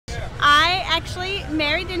actually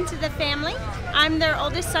married into the family. I'm their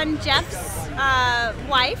oldest son, Jeff's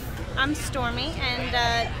wife. I'm Stormi,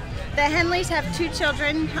 and the Henleys have 2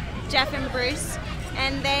 children, Jeff and Bruce,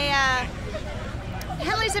 and they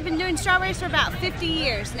Henleys have been doing strawberries for about 50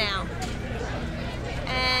 years now.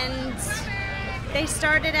 And they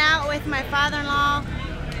started out with my father-in-law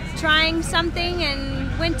trying something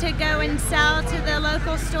and went to go and sell to the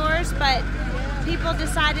local stores, but people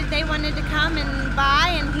decided they wanted to come and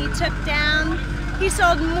buy, and he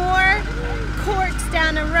sold more quarts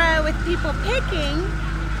down a row with people picking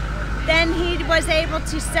than he was able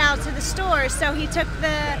to sell to the stores. So he took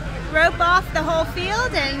the rope off the whole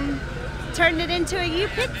field and turned it into a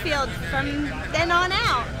U-pick field from then on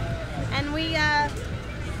out. And we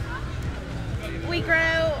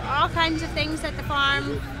grow all kinds of things at the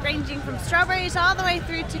farm, ranging from strawberries all the way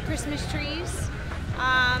through to Christmas trees.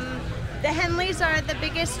 The Henleys are the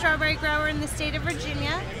biggest strawberry grower in the state of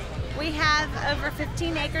Virginia. We have over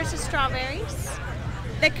 15 acres of strawberries.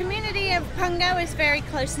 The community of Pungo is very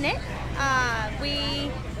close-knit.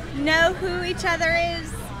 We know who each other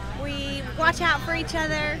is. We watch out for each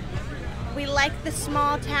other. We like the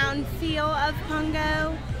small town feel of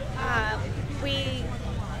Pungo. We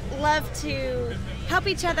love to help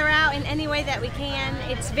each other out in any way that we can.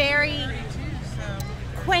 It's very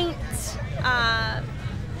quaint.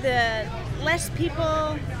 The less people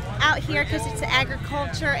out here because it's an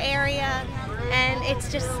agriculture area, and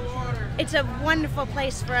it's a wonderful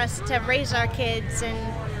place for us to raise our kids, and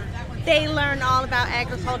they learn all about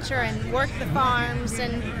agriculture and work the farms,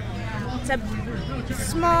 and it's a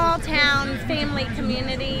small town family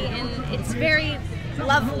community, and it's very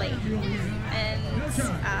lovely. And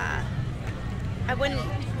I wouldn't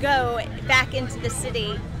go back into the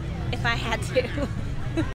city if I had to.